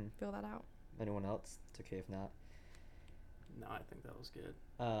feel that out. Anyone else? It's okay if not. No, I think that was good.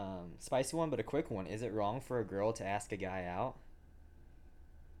 Spicy one, but a quick one. Is it wrong for a girl to ask a guy out?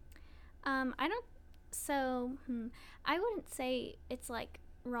 I don't. So I wouldn't say it's like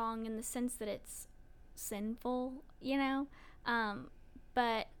wrong in the sense that it's sinful, you know.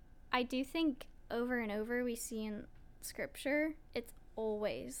 But I do think over and over we see in scripture it's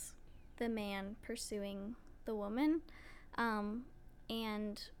always the man pursuing the woman,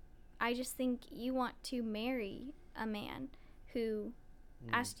 and I just think you want to marry a man who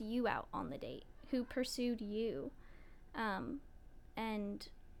asked you out on the date, who pursued you, and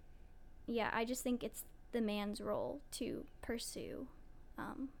yeah, I just think it's the man's role to pursue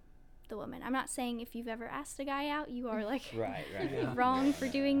the woman. I'm not saying if you've ever asked a guy out, you are like Right. wrong for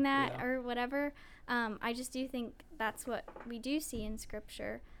doing that Yeah. or whatever. I just do think that's what we do see in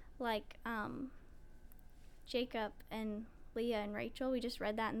scripture, like Jacob and Leah and Rachel. We just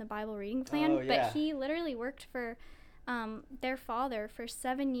read that in the Bible reading plan. Oh, yeah. But he literally worked for their father for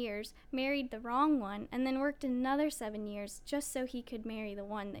 7 years, married the wrong one, and then worked another 7 years just so he could marry the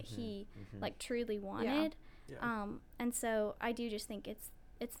one that he like truly wanted. Yeah. And so I do just think it's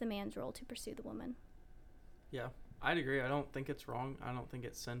the man's role to pursue the woman. Yeah, I'd agree. I don't think it's wrong. I don't think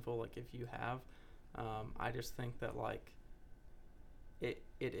it's sinful. Like if you have, I just think that like it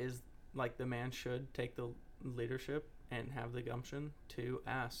is like the man should take the leadership and have the gumption to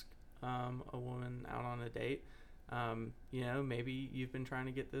ask a woman out on a date. You know, maybe you've been trying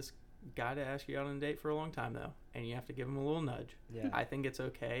to get this guy to ask you out on a date for a long time though, and you have to give him a little nudge. Yeah. I think it's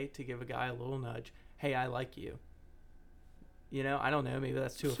okay to give a guy a little nudge. Hey, I like you. You know, I don't know, maybe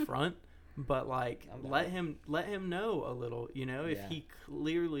that's too affront, but like let him know a little, you know, if he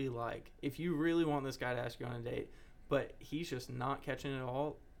clearly like, if you really want this guy to ask you on a date, but he's just not catching it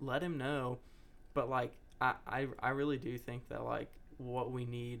all, let him know. But like I really do think that like what we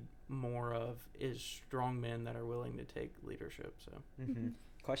need more of is strong men that are willing to take leadership. So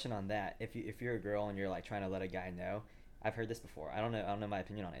Question on that: if you're a girl and you're like trying to let a guy know, I've heard this before. I don't know my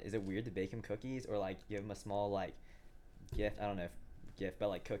opinion on it. Is it weird to bake him cookies or like give him a small like gift? I don't know if gift, but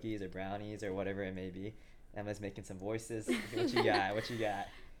like cookies or brownies or whatever it may be. Emma's making some voices. What you got?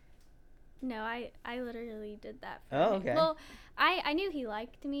 No, I literally did that for Oh, him. okay. Well, I knew he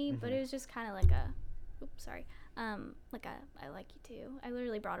liked me, but it was just kind of like a, oops, sorry, like a I like you too. I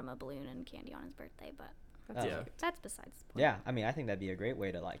literally brought him a balloon and candy on his birthday, but That's Yeah. cute. that's besides the point. Yeah, I mean, I think that'd be a great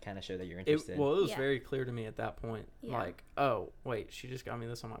way to like kind of show that you're it interested. was Yeah. very clear to me at that point, Yeah. like, oh wait, she just got me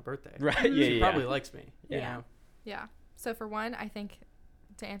this on my birthday. Right? She probably likes me. You Yeah. know? Yeah. So for one, I think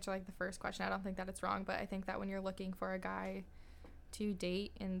to answer like the first question, I don't think that it's wrong, but I think that when you're looking for a guy to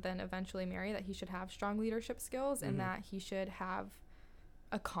date and then eventually marry, that he should have strong leadership skills and that he should have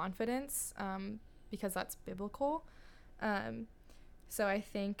a confidence, because that's biblical. So I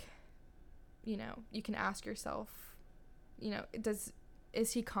think, you know, you can ask yourself, you know,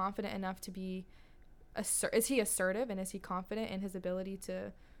 is he confident enough to be is he assertive, and is he confident in his ability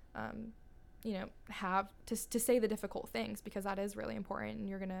to you know, have to say the difficult things, because that is really important and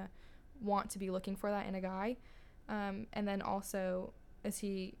you're gonna want to be looking for that in a guy. And then also, is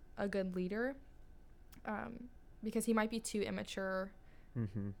he a good leader? Because he might be too immature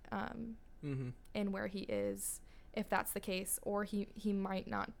in where he is, if that's the case, or he might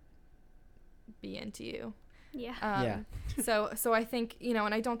not be into you. Yeah. So I think, you know,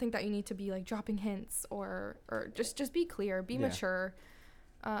 and I don't think that you need to be like dropping hints or just be clear, be mature.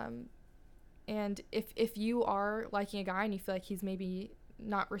 And if you are liking a guy and you feel like he's maybe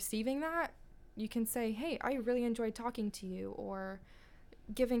not receiving that, you can say, hey, I really enjoyed talking to you, or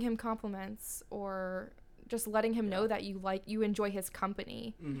giving him compliments, or just letting him know that you enjoy his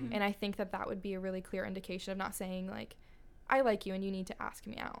company. And I think that would be a really clear indication of not saying like, I like you and you need to ask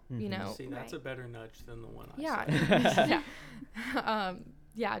me out, you know? See, that's a better nudge than the one I Yeah. said.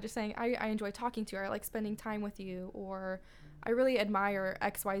 Yeah, just saying, I enjoy talking to you, or I like spending time with you, or I really admire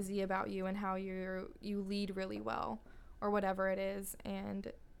XYZ about you and how you lead really well, or whatever it is.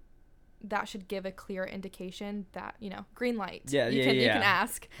 And that should give a clear indication that, you know, green light. You can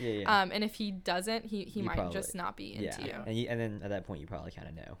ask. And if he doesn't, he might just not be into you. And then at that point, you probably kind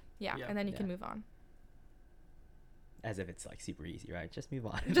of know. Yeah, and then you can move on. As if it's like super easy, right? Just move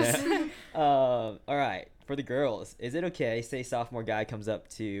on. All right. For the girls, is it okay? Say sophomore guy comes up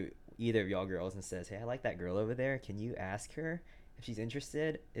to either of y'all girls and says, "Hey, I like that girl over there. Can you ask her if she's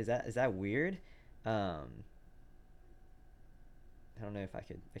interested?" Is that weird? I don't know if I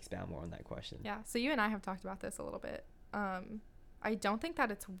could expound more on that question. Yeah. So you and I have talked about this a little bit. I don't think that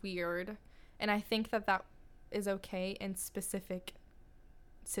it's weird, and I think that is okay in specific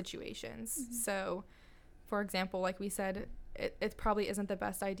situations. So, for example, like we said, it probably isn't the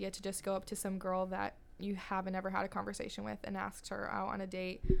best idea to just go up to some girl that you haven't ever had a conversation with and ask her out on a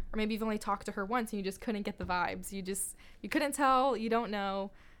date, or maybe you've only talked to her once and you just couldn't get the vibes. You couldn't tell, you don't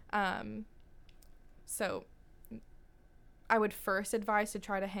know. So I would first advise to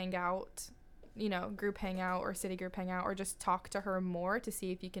try to hang out group hangout or city group hangout, or just talk to her more to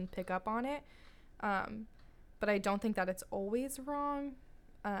see if you can pick up on it. But I don't think that it's always wrong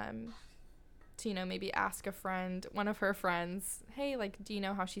to, maybe ask a friend, one of her friends, hey, like, do you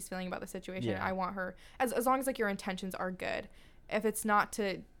know how she's feeling about the situation? Yeah. I want her, as long as like your intentions are good. If it's not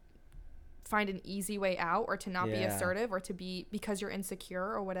to find an easy way out or to not be Yeah. assertive or to be because you're insecure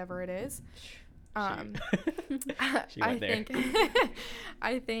or whatever it is. She I went there.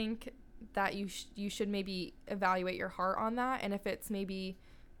 think that you should maybe evaluate your heart on that. And if it's maybe,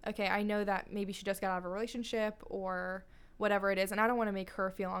 okay, I know that maybe she just got out of a relationship or whatever it is, and I don't want to make her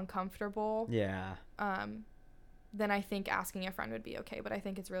feel uncomfortable. Yeah. Then I think asking a friend would be okay. But I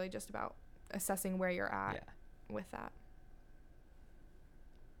think it's really just about assessing where you're at Yeah. with that.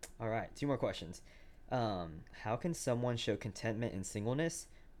 All right, 2 more questions. How can someone show contentment in singleness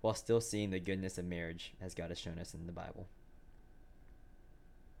while still seeing the goodness of marriage as God has shown us in the Bible?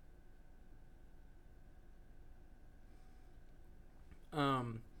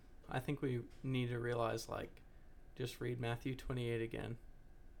 I think we need to realize, like, just read Matthew 28 again.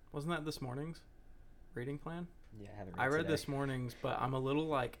 Wasn't that this morning's reading plan? Yeah, I haven't I read today. this morning's, but I'm a little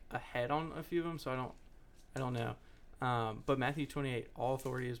like ahead on a few of them, so I don't know. But Matthew 28, all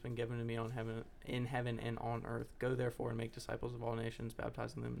authority has been given to me in heaven and on earth. Go therefore and make disciples of all nations,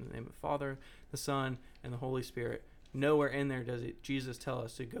 baptizing them in the name of the Father, the Son, and the Holy Spirit. Nowhere in there does Jesus tell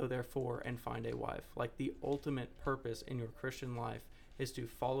us to go therefore and find a wife. Like, the ultimate purpose in your Christian life is to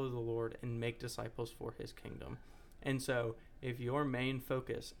follow the Lord and make disciples for his kingdom. And so if your main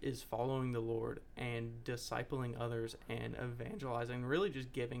focus is following the Lord and discipling others and evangelizing, really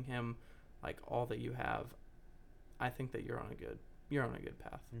just giving him like all that you have, I think that you're on a good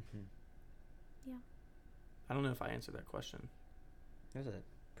path. Mm-hmm. Yeah. I don't know if I answered that question. That was a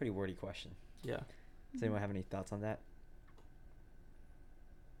pretty wordy question. Yeah. Does anyone have any thoughts on that?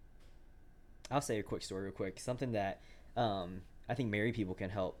 I'll say a quick story real quick. Something that I think married people can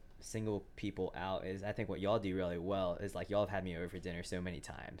help single people out is, I think what y'all do really well is, like, y'all have had me over for dinner so many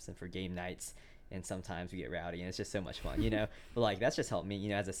times and for game nights, and sometimes we get rowdy and it's just so much fun, but like, that's just helped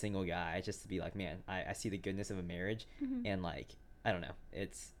me, as a single guy, just to be like, man, I see the goodness of a marriage. And like, I don't know,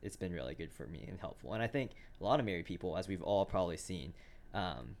 it's been really good for me and helpful. And I think a lot of married people, as we've all probably seen,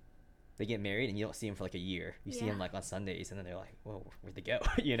 they get married and you don't see them for like a year. You see them like on Sundays and then they're like, whoa, where'd they go?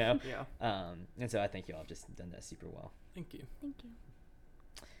 Yeah. And so I think y'all have just done that super well. Thank you. Thank you.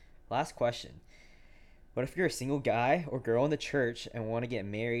 Last question. What if you're a single guy or girl in the church and want to get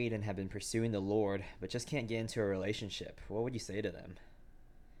married and have been pursuing the Lord but just can't get into a relationship? What would you say to them?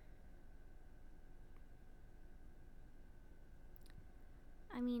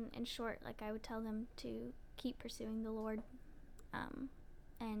 I mean, in short, like, I would tell them to keep pursuing the Lord,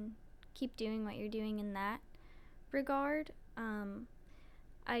 and keep doing what you're doing in that regard.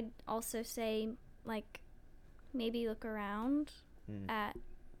 I'd also say, like, maybe look around at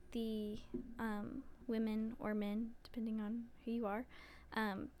the women or men, depending on who you are,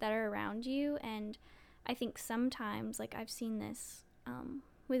 that are around you. And I think sometimes, like, I've seen this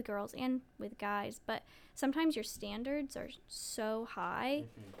with girls and with guys, but sometimes your standards are so high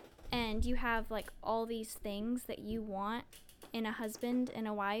and you have like all these things that you want in a husband and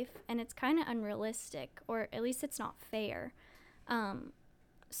a wife, and it's kind of unrealistic, or at least it's not fair.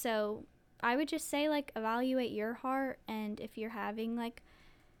 So I would just say, like, evaluate your heart, and if you're having like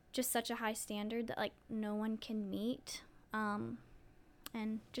just such a high standard that like no one can meet, and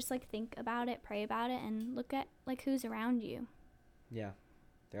just like think about it, pray about it, and look at like who's around you. Yeah.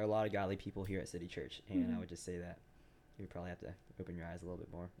 There are a lot of godly people here at City Church, and I would just say that you would probably have to open your eyes a little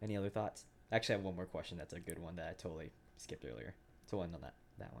bit more. Any other thoughts? Actually, I have one more question that's a good one that I totally skipped earlier. So one on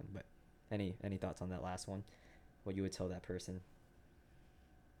that one. But any thoughts on that last one? What you would tell that person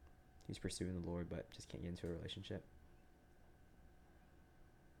who's pursuing the Lord but just can't get into a relationship?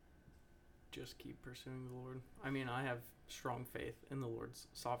 Just keep pursuing the Lord. I mean, I have strong faith in the Lord's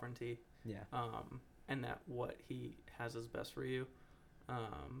sovereignty. Yeah. And that what he has is best for you.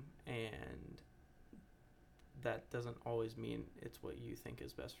 And that doesn't always mean it's what you think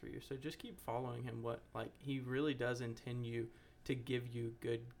is best for you. So just keep following him. He really does intend you to give you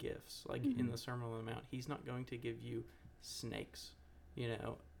good gifts. Like in the Sermon on the Mount, he's not going to give you snakes,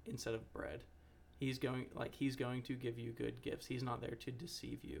 instead of bread. He's going to give you good gifts. He's not there to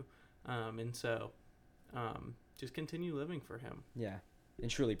deceive you. And so, just continue living for him. Yeah.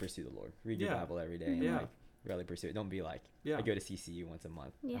 And truly pursue the Lord. Read your Bible every day and really pursue it. Don't be like, I go to CCU once a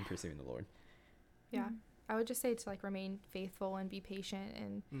month. Yeah. I'm pursuing the Lord. Yeah. I would just say to like remain faithful and be patient,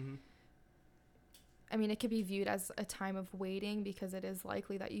 and I mean, it could be viewed as a time of waiting because it is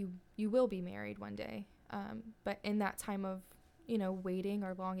likely that you will be married one day. But in that time of waiting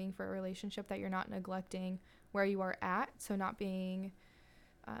or longing for a relationship, that you're not neglecting where you are at. So not being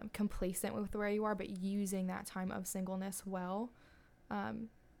complacent with where you are, but using that time of singleness well.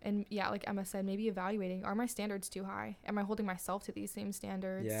 And yeah, like Emma said, maybe evaluating, are my standards too high? Am I holding myself to these same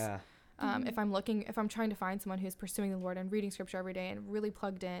standards? Yeah. If I'm trying to find someone who's pursuing the Lord and reading scripture every day and really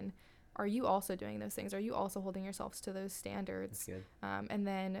plugged in, are you also doing those things? Are you also holding yourselves to those standards? That's good. And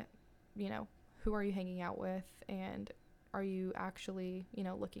then, who are you hanging out with? And are you actually,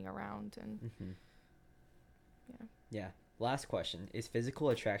 looking around? And Yeah. Last question: is physical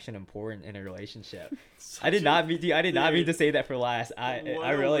attraction important in a relationship? I did not mean to say that for last. I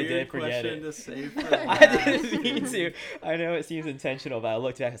really did forget it. To say for last. I didn't mean to. I know it seems intentional, but I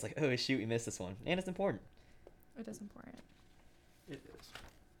looked back. I was like, oh shoot, we missed this one, and it's important. It is important. It is.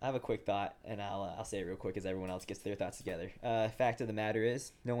 I have a quick thought, and I'll say it real quick as everyone else gets their thoughts together. Fact of the matter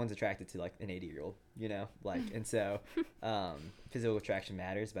is, no one's attracted to like an 80-year-old, and so physical attraction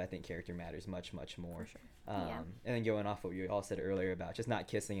matters, but I think character matters much, much more. For sure. And then going off what you all said earlier about just not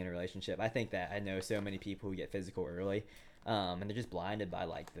kissing in a relationship, I think that I know so many people who get physical early, and they're just blinded by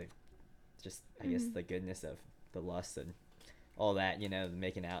like I guess the goodness of the lust and all that,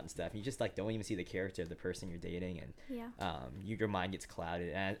 making out and stuff. You just like don't even see the character of the person you're dating, and your mind gets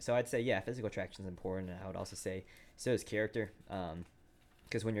clouded. And so I'd say physical attraction is important, and I would also say so is character,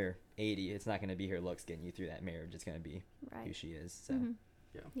 because when you're 80, it's not going to be her looks getting you through that marriage. It's going to be who she is. So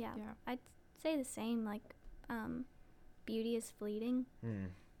Yeah. I'd say the same. Like, beauty is fleeting,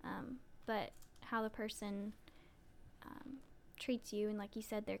 but how the person treats you, and like you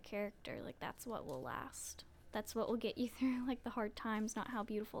said, their character, like that's what will last. That's what will get you through like the hard times, not how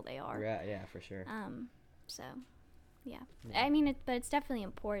beautiful they are. yeah, for sure. So I mean, but it's definitely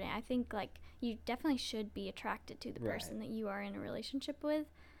important. I think like you definitely should be attracted to the person that you are in a relationship with,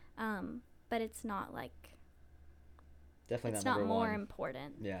 but it's not like definitely it's not not more one.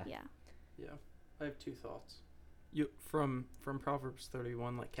 important. Yeah. I have two thoughts. From Proverbs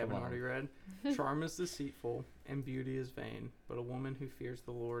 31, like Kevin Come on. already read. Charm is deceitful and beauty is vain, but a woman who fears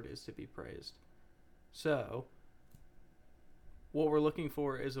the Lord is to be praised. So, what we're looking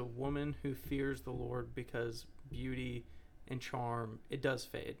for is a woman who fears the Lord, because beauty and charm, it does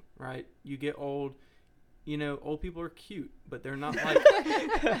fade, right? You get old, old people are cute, but they're not like,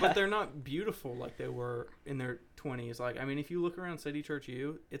 but they're not beautiful like they were in their 20s. Like, I mean, if you look around City Church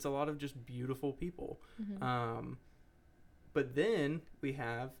U, it's a lot of just beautiful people. But then we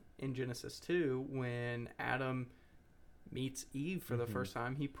have in Genesis 2, when Adam meets Eve for the first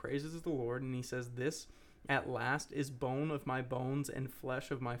time, he praises the Lord and he says, "This at last is bone of my bones and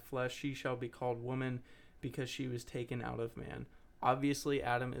flesh of my flesh. She shall be called woman, because she was taken out of man." Obviously,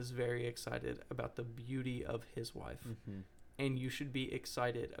 Adam is very excited about the beauty of his wife, and you should be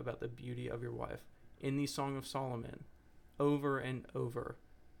excited about the beauty of your wife. In the Song of Solomon, over and over,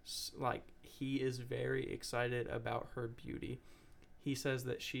 like, he is very excited about her beauty. He says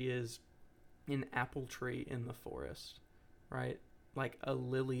that she is an apple tree in the forest, right? Like a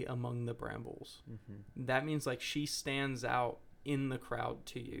lily among the brambles. That means like she stands out in the crowd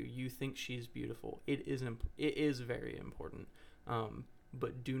to you. You think she's beautiful. It is very important.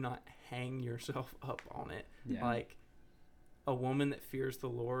 But do not hang yourself up on it. Yeah. Like, a woman that fears the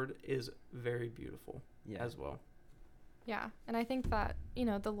Lord is very beautiful as well. Yeah, and I think that,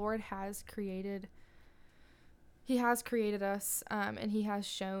 the Lord has created us, and he has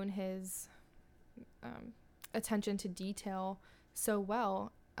shown his attention to detail so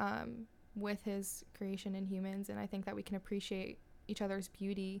well with his creation in humans, and I think that we can appreciate each other's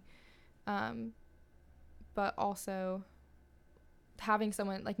beauty, but also having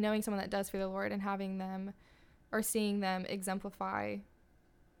someone, like knowing someone that does fear the Lord and having them or seeing them exemplify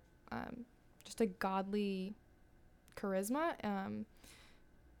just a godly charisma,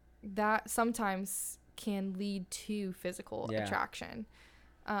 that sometimes can lead to physical attraction.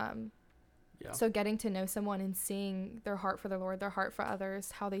 So getting to know someone and seeing their heart for the Lord, their heart for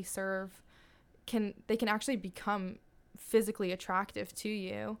others, how they serve, they can actually become physically attractive to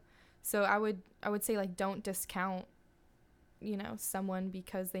you. So I would say, like, don't discount, someone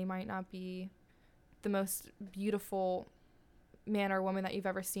because they might not be the most beautiful man or woman that you've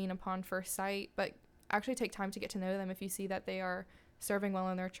ever seen upon first sight, but actually take time to get to know them if you see that they are serving well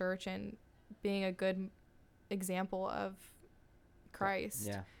in their church and being a good example of Christ.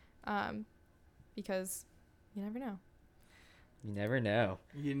 Because you never know. You never know.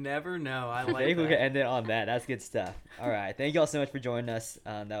 You never know. I I like think we can that. end it on that. That's good stuff. All right. Thank you all so much for joining us.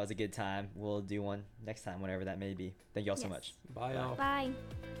 That was a good time. We'll do one next time, whenever that may be. Thank you all so much. Bye, y'all. Bye.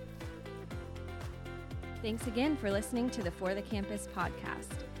 Thanks again for listening to the For the Campus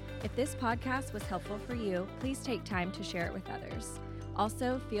podcast. If this podcast was helpful for you, please take time to share it with others.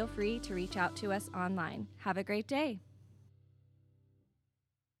 Also, feel free to reach out to us online. Have a great day.